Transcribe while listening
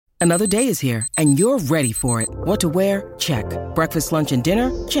Another day is here, and you're ready for it. What to wear? Check. Breakfast, lunch, and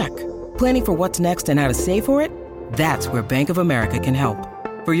dinner? Check. Planning for what's next and how to save for it? That's where Bank of America can help.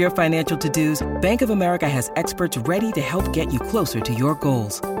 For your financial to-dos, Bank of America has experts ready to help get you closer to your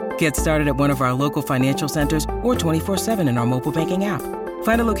goals. Get started at one of our local financial centers or 24/7 in our mobile banking app.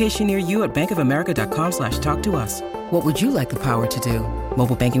 Find a location near you at bankofamerica.com/talktous. What would you like the power to do?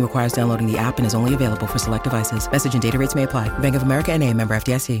 Mobile banking requires downloading the app and is only available for select devices. Message and data rates may apply. Bank of America N.A., member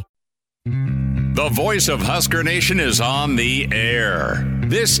FDIC. The voice of Husker Nation is on the air.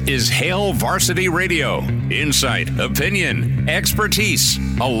 This is Hail Varsity Radio. Insight, opinion, expertise,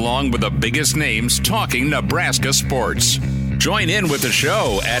 along with the biggest names talking Nebraska sports. Join in with the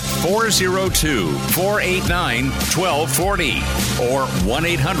show at 402-489-1240 or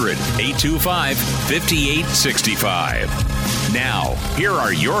 1-800-825-5865. Now, here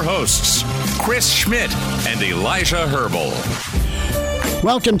are your hosts, Chris Schmidt and Elijah Herbal.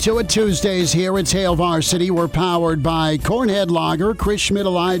 Welcome to it. Tuesdays here. It's Hail Varsity. We're powered by Cornhead Lager. Chris Schmidt,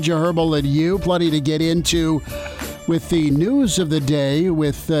 Elijah Herbal, and you. Plenty to get into with the news of the day,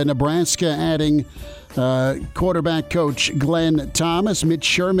 with Nebraska adding quarterback coach Glenn Thomas. Mitch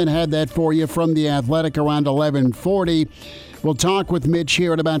Sherman had that for you from The Athletic around 11:40. We'll talk with Mitch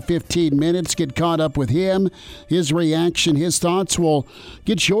here in about 15 minutes, get caught up with him, his reaction, his thoughts. We'll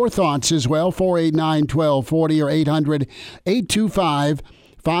get your thoughts as well, 489-1240 or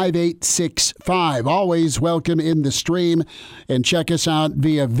 800-825-5865. Always welcome in the stream, and check us out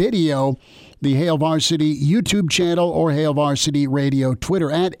via video, the Hail Varsity YouTube channel or Hail Varsity Radio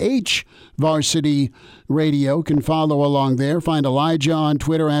Twitter at HVarsity Radio. Can follow along there. Find Elijah on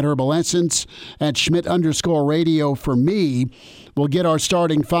Twitter at Herbal Essence, at Schmidt_radio for me. We'll get our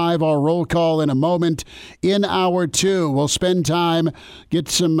starting five, our roll call in a moment. In hour two, we'll spend time, get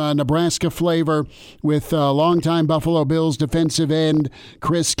some Nebraska flavor with longtime Buffalo Bills defensive end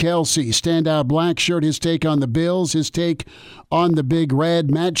Chris Kelsey. Standout black shirt, his take on the Bills, his take on the Big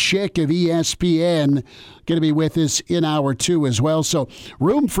Red. Matt Schick of ESPN going to be with us in hour two as well. So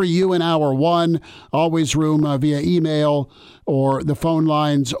room for you in hour one. Always room via email or the phone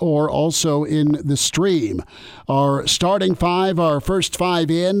lines, or also in the stream. Our starting five, our first five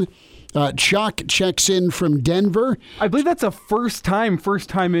in. Chuck checks in from Denver. I believe that's a first time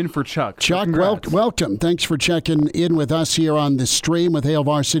in for Chuck. Chuck, welcome. Thanks for checking in with us here on the stream with Hail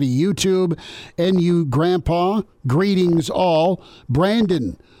Varsity YouTube. NU Grandpa, greetings all.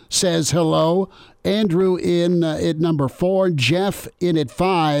 Brandon says hello. Andrew in at number 4. Jeff in at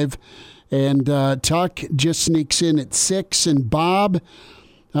 5. And Tuck just sneaks in at 6. And Bob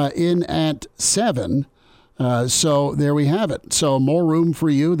in at 7. So there we have it. So more room for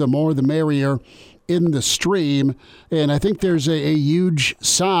you, the more the merrier in the stream. And I think there's a huge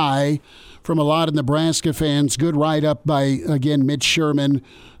sigh from a lot of Nebraska fans. Good write-up by, again, Mitch Sherman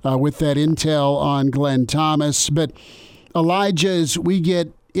with that intel on Glenn Thomas. But Elijah, as we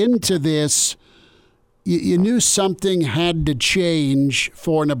get into this, you knew something had to change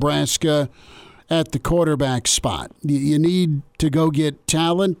for Nebraska at the quarterback spot. You need to go get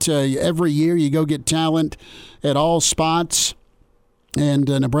talent. Every year you go get talent at all spots. And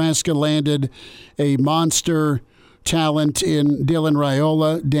Nebraska landed a monster talent in Dylan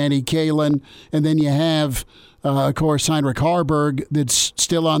Raiola, Danny Kaelin. And then you have, of course, Heinrich Harburg that's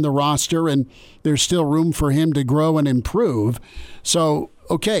still on the roster, and there's still room for him to grow and improve. So,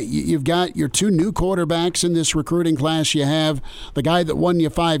 okay, you've got your two new quarterbacks in this recruiting class. You have the guy that won you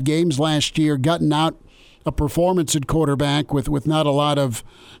 5 games last year, gutting out a performance at quarterback with not a lot of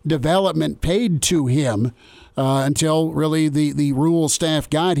development paid to him until really the Rule staff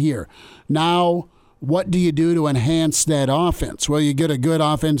got here. Now, what do you do to enhance that offense? Well, you get a good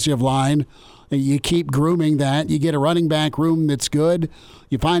offensive line. You keep grooming that. You get a running back room that's good.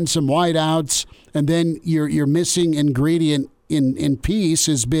 You find some wideouts, and then your missing ingredient in piece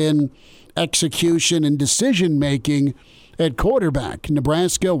has been execution and decision-making at quarterback.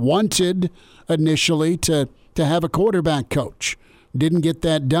 Nebraska wanted initially to have a quarterback coach. Didn't get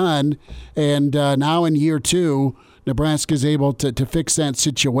that done, and now in year 2, Nebraska's able to fix that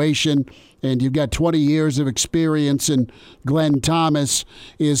situation, and you've got 20 years of experience in Glenn Thomas.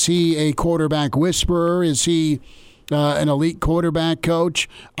 Is he a quarterback whisperer? Is he an elite quarterback coach?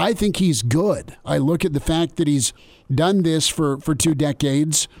 I think he's good. I look at the fact that he's done this for 2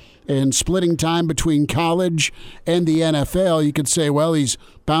 decades and splitting time between college and the NFL. You could say, well, he's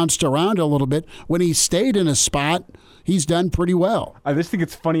bounced around a little bit. When he stayed in a spot, he's done pretty well. I just think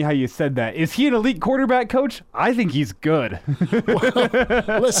it's funny how you said that. Is he an elite quarterback coach? I think he's good.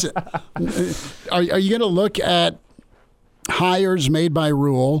 Well, listen, are you going to look at hires made by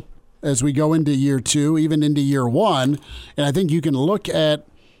Rule as we go into year 2, even into year 1? And I think you can look at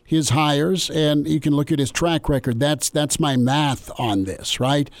his hires, and you can look at his track record. That's my math on this,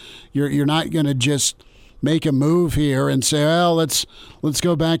 right? You're not going to just make a move here and say, well, let's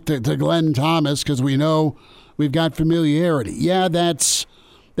go back to Glenn Thomas because we know we've got familiarity. Yeah, that's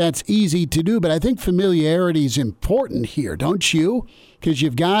easy to do, but I think familiarity is important here, don't you? Because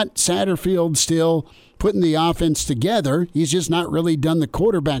you've got Satterfield still putting the offense together. He's just not really done the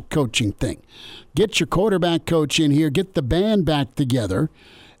quarterback coaching thing. Get your quarterback coach in here, get the band back together,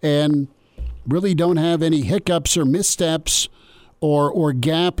 and really don't have any hiccups or missteps or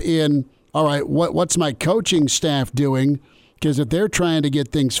gap in, all right, what's my coaching staff doing? Because if they're trying to get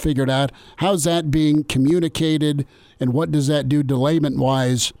things figured out, how's that being communicated, and what does that do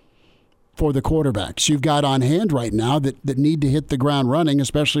delayment-wise for the quarterbacks you've got on hand right now that need to hit the ground running,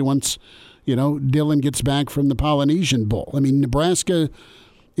 especially once, Dylan gets back from the Polynesian Bowl? I mean, Nebraska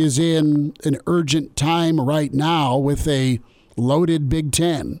is in an urgent time right now with a loaded Big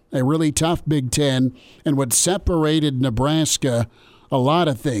Ten, a really tough Big Ten, and what separated Nebraska, a lot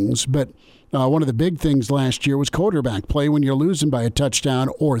of things, but one of the big things last year was quarterback play when you're losing by a touchdown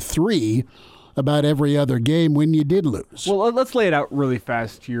or 3 about every other game when you did lose. Well, let's lay it out really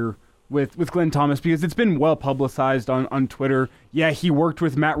fast here with Glenn Thomas, because it's been well publicized on Twitter. Yeah, he worked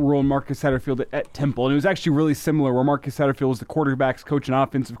with Matt Rule and Marcus Satterfield at Temple, and it was actually really similar, where Marcus Satterfield was the quarterback's coach and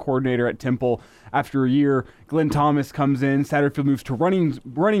offensive coordinator at Temple. After a year, Glenn Thomas comes in, Satterfield moves to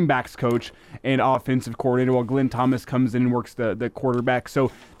running backs coach and offensive coordinator, while Glenn Thomas comes in and works the quarterback.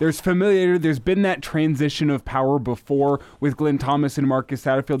 So there's familiarity. There's been that transition of power before with Glenn Thomas and Marcus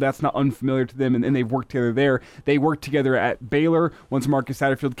Satterfield. That's not unfamiliar to them, and they've worked together there. They worked together at Baylor once Marcus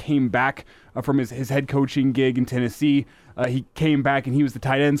Satterfield came back from his head coaching gig in Tennessee. He came back and he was the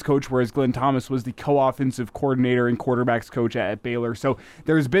tight ends coach, whereas Glenn Thomas was the co-offensive coordinator and quarterbacks coach at Baylor. So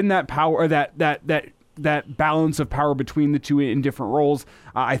there's been that power, that balance of power between the two in different roles.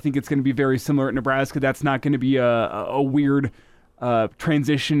 I think it's going to be very similar at Nebraska. That's not going to be a weird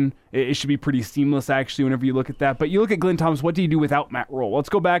transition. It should be pretty seamless, actually, whenever you look at that. But you look at Glenn Thomas, what did he do without Matt Rule? Let's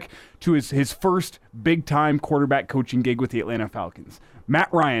go back to his first big-time quarterback coaching gig with the Atlanta Falcons.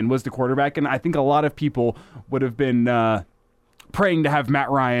 Matt Ryan was the quarterback, and I think a lot of people would have been praying to have Matt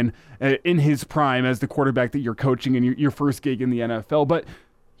Ryan in his prime as the quarterback that you're coaching in your first gig in the NFL. But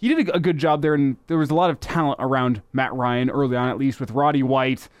he did a good job there, and there was a lot of talent around Matt Ryan early on, at least with Roddy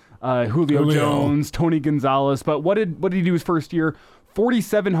White, Julio Jones, Tony Gonzalez. But what did he do his first year?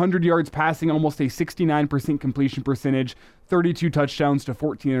 4,700 yards passing, almost a 69% completion percentage, 32 touchdowns to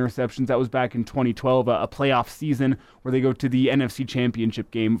 14 interceptions. That was back in 2012, a playoff season where they go to the NFC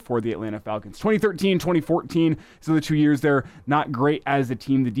Championship game for the Atlanta Falcons. 2013, 2014, so the 2 years there, not great as a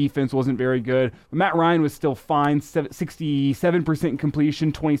team. The defense wasn't very good. But Matt Ryan was still fine, 67%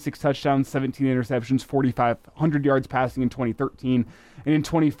 completion, 26 touchdowns, 17 interceptions, 4,500 yards passing in 2013. And in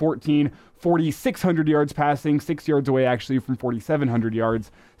 2014, 4,600 yards passing, 6 yards away actually from 4,700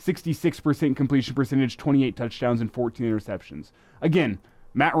 yards, 66% completion percentage, 28 touchdowns, and 14 interceptions. Again,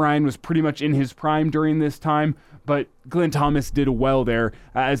 Matt Ryan was pretty much in his prime during this time, but Glenn Thomas did well there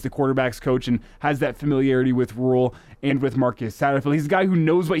as the quarterback's coach and has that familiarity with Rule and with Marcus Satterfield. He's a guy who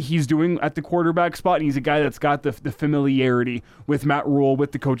knows what he's doing at the quarterback spot, and he's a guy that's got the familiarity with Matt Rule,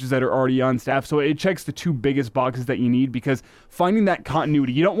 with the coaches that are already on staff. So it checks the two biggest boxes that you need, because finding that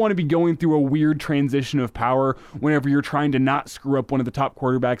continuity, you don't want to be going through a weird transition of power whenever you're trying to not screw up one of the top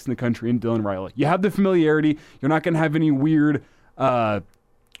quarterbacks in the country in Dylan Riley. You have the familiarity. You're not going to have any weird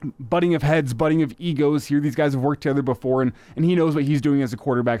butting of heads, butting of egos here. These guys have worked together before, and he knows what he's doing as a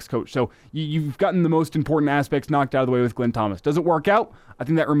quarterback's coach. So you've gotten the most important aspects knocked out of the way with Glenn Thomas. Does it work out? I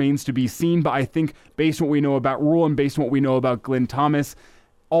think that remains to be seen, but I think based on what we know about Rule and based on what we know about Glenn Thomas,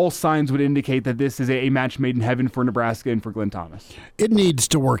 all signs would indicate that this is a match made in heaven for Nebraska and for Glenn Thomas. It needs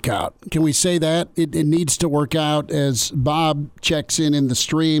to work out. Can we say that? It needs to work out. As Bob checks in the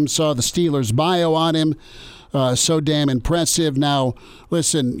stream, saw the Steelers bio on him. So damn impressive. Now,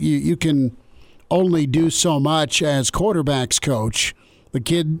 listen, you can only do so much as quarterback's coach. The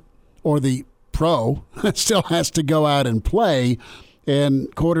kid or the pro still has to go out and play,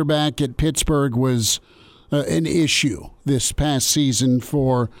 and quarterback at Pittsburgh was an issue this past season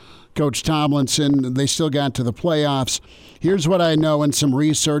for Coach Tomlinson. They still got to the playoffs. Here's what I know in some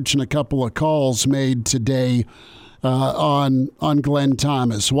research and a couple of calls made today on Glenn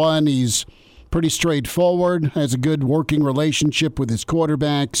Thomas. One, he's pretty straightforward, has a good working relationship with his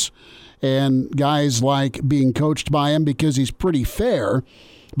quarterbacks, and guys like being coached by him because he's pretty fair,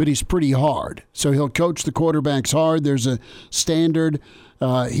 but he's pretty hard. So he'll coach the quarterbacks hard. There's a standard.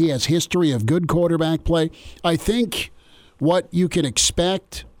 He has history of good quarterback play. I think what you can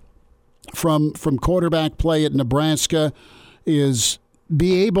expect from quarterback play at Nebraska is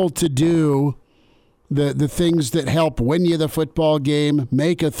be able to do the things that help win you the football game,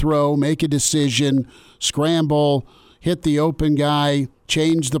 make a throw, make a decision, scramble, hit the open guy,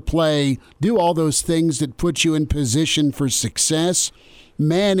 change the play, do all those things that put you in position for success,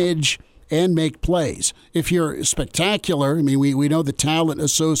 manage, and make plays. If you're spectacular, I mean, we know the talent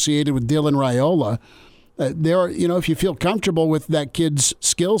associated with Dylan Raiola. If you feel comfortable with that kid's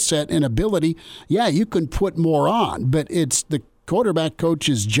skill set and ability, yeah, you can put more on. But it's the quarterback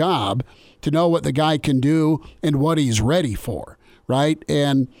coach's job to know what the guy can do and what he's ready for, right?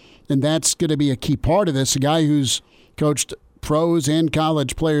 And that's going to be a key part of this. A guy who's coached pros and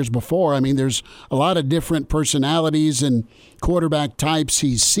college players before. I mean, there's a lot of different personalities and quarterback types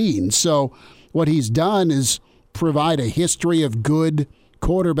he's seen. So what he's done is provide a history of good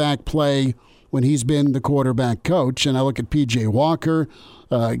quarterback play when he's been the quarterback coach. And I look at P.J. Walker,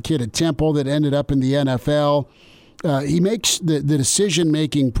 a kid at Temple that ended up in the NFL. He makes the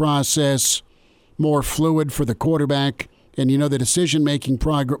decision-making process more fluid for the quarterback. And, the decision-making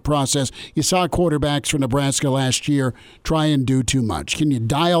process, you saw quarterbacks from Nebraska last year try and do too much. Can you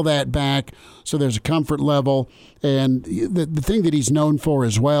dial that back so there's a comfort level? And the thing that he's known for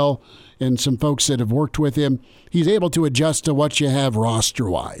as well, and some folks that have worked with him, he's able to adjust to what you have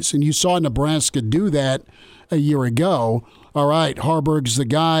roster-wise. And you saw Nebraska do that a year ago. All right, Harburg's the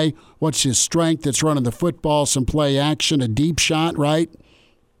guy. What's his strength? It's running the football, some play action, a deep shot, right?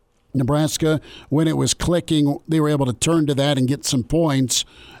 Nebraska, when it was clicking, they were able to turn to that and get some points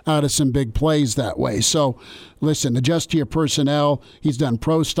out of some big plays that way. So, listen, adjust to your personnel. He's done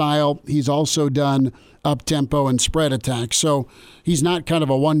pro style. He's also done up-tempo and spread attack. So he's not kind of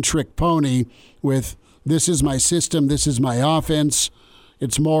a one-trick pony with this is my system, this is my offense.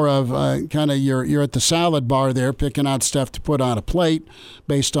 It's more of kind of you're at the salad bar there picking out stuff to put on a plate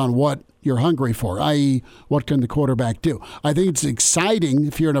based on what you're hungry for, i.e., what can the quarterback do? I think it's exciting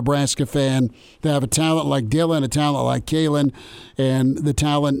if you're a Nebraska fan to have a talent like Dylan, a talent like Kalen, and the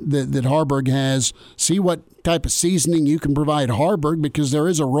talent that Harburg has. See what type of seasoning you can provide Harburg, because there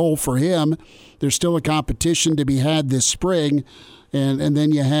is a role for him. There's still a competition to be had this spring, and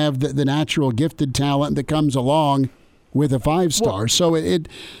then you have the natural gifted talent that comes along with a five-star. So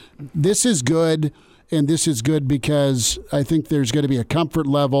this is good, and this is good because I think there's going to be a comfort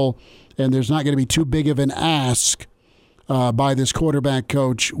level, and there's not going to be too big of an ask by this quarterback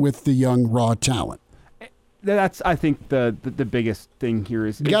coach with the young raw talent. That's, I think, the biggest thing here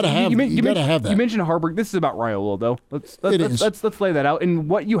is you got to have that. You mentioned Harburg. This is about Raiola, though. Let's lay that out. And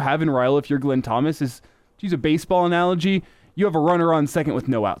what you have in Raiola, if you're Glenn Thomas, is, to use a baseball analogy, you have a runner on second with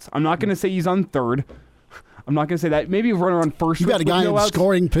no outs. I'm not going to say he's on third. I'm not going to say that. Maybe a runner on first. You got a guy in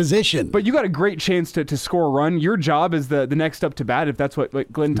scoring position. But you got a great chance to score a run. Your job is the next up to bat, if that's what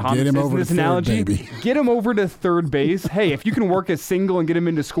Glenn Thomas is in this analogy. Get him over to third base. Hey, if you can work a single and get him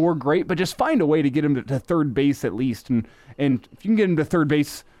in to score, great. But just find a way to get him to third base at least. And if you can get him to third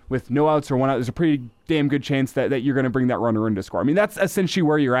base with no outs or one out, there's a pretty damn good chance that you're going to bring that runner in to score. I mean, that's essentially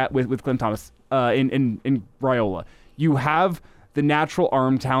where you're at with Glenn Thomas in Raiola. You have the natural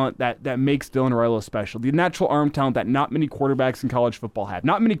arm talent that makes Dylan Raiola special. The natural arm talent that not many quarterbacks in college football have.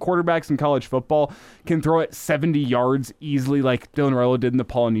 Not many quarterbacks in college football can throw it 70 yards easily like Dylan Raiola did in the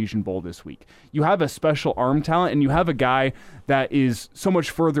Polynesian Bowl this week. You have a special arm talent, and you have a guy that is so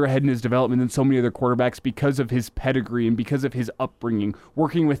much further ahead in his development than so many other quarterbacks because of his pedigree and because of his upbringing,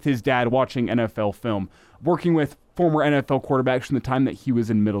 working with his dad, watching NFL film, working with former NFL quarterbacks from the time that he was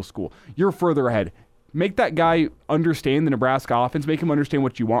in middle school. You're further ahead. Make that guy understand the Nebraska offense, make him understand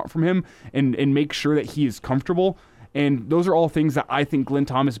what you want from him, and make sure that he is comfortable. And those are all things that I think Glenn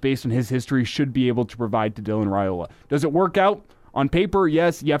Thomas, based on his history, should be able to provide to Dylan Raiola. Does it work out? On paper,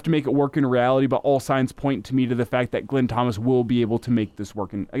 yes, you have to make it work in reality, but all signs point to me to the fact that Glenn Thomas will be able to make this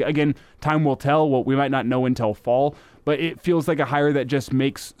work. And again, time will tell. Well, we might not know until fall, but it feels like a hire that just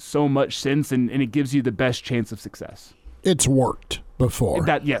makes so much sense, and it gives you the best chance of success. It's worked before.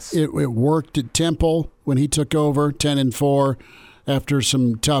 Yes. It worked at Temple when he took over, 10-4, after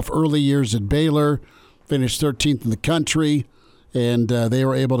some tough early years at Baylor, finished 13th in the country, and they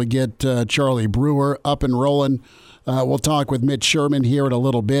were able to get Charlie Brewer up and rolling. We'll talk with Mitch Sherman here in a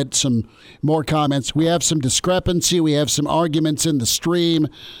little bit. Some more comments. We have some discrepancy. We have some arguments in the stream.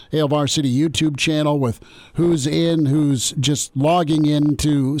 Hail Varsity YouTube channel with who's in, who's just logging in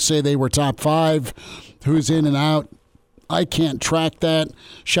to say they were top 5, who's in and out. I can't track that.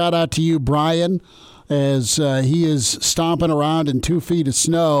 Shout out to you, Brian, as he is stomping around in 2 feet of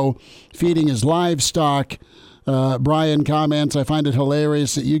snow, feeding his livestock. Brian comments, I find it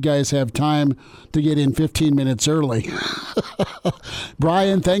hilarious that you guys have time to get in 15 minutes early.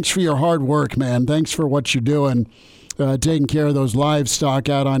 Brian, thanks for your hard work, man. Thanks for what you're doing taking care of those livestock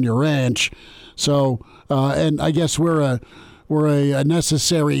out on your ranch. So, and I guess we're a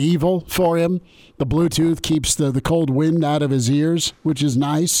necessary evil for him. The Bluetooth keeps the cold wind out of his ears, which is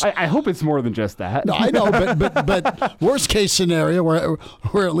nice. I hope it's more than just that. No, I know, but worst case scenario,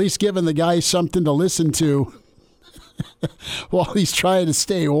 we're at least giving the guy something to listen to while he's trying to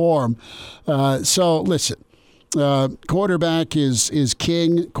stay warm. So listen, quarterback is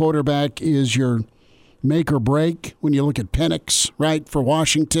king. Quarterback is your make or break. When you look at Penix, right, for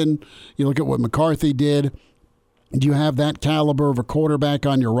Washington, you look at what McCarthy did. Do you have that caliber of a quarterback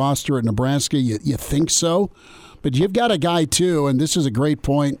on your roster at Nebraska? You think so? But you've got a guy, too, and this is a great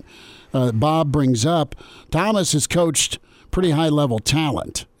point Bob brings up. Thomas has coached pretty high-level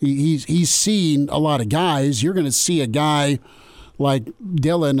talent. He's seen a lot of guys. You're going to see a guy like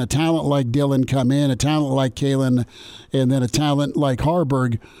Dylan, a talent like Dylan come in, a talent like Kalen, and then a talent like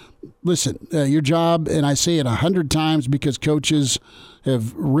Harburg. Listen, your job, and I say it 100 times because coaches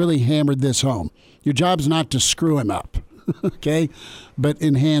have really hammered this home. Your job's not to screw him up, okay, but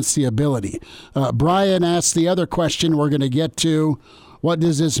enhance the ability. Brian asked the other question we're going to get to. What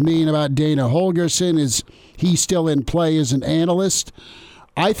does this mean about Dana Holgorsen? Is he still in play as an analyst?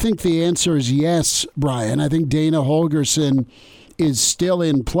 I think the answer is yes, Brian. I think Dana Holgorsen is still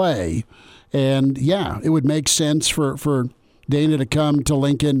in play. And, yeah, it would make sense for Dana to come to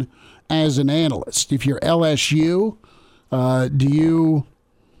Lincoln as an analyst. If you're LSU, do you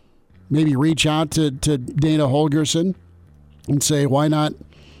maybe reach out to Dana Holgorsen and say, why not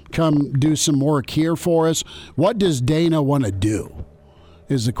come do some work here for us? What does Dana want to do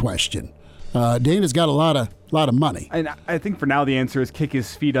is the question. Dana's got a lot of money. And I think for now the answer is kick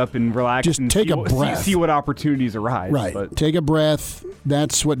his feet up and relax. Just and take a breath. See what opportunities arise. Right. But take a breath.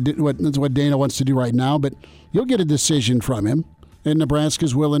 That's what Dana wants to do right now. But you'll get a decision from him, and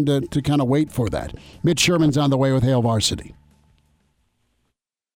Nebraska's willing to kind of wait for that. Mitch Sherman's on the way with Hail Varsity.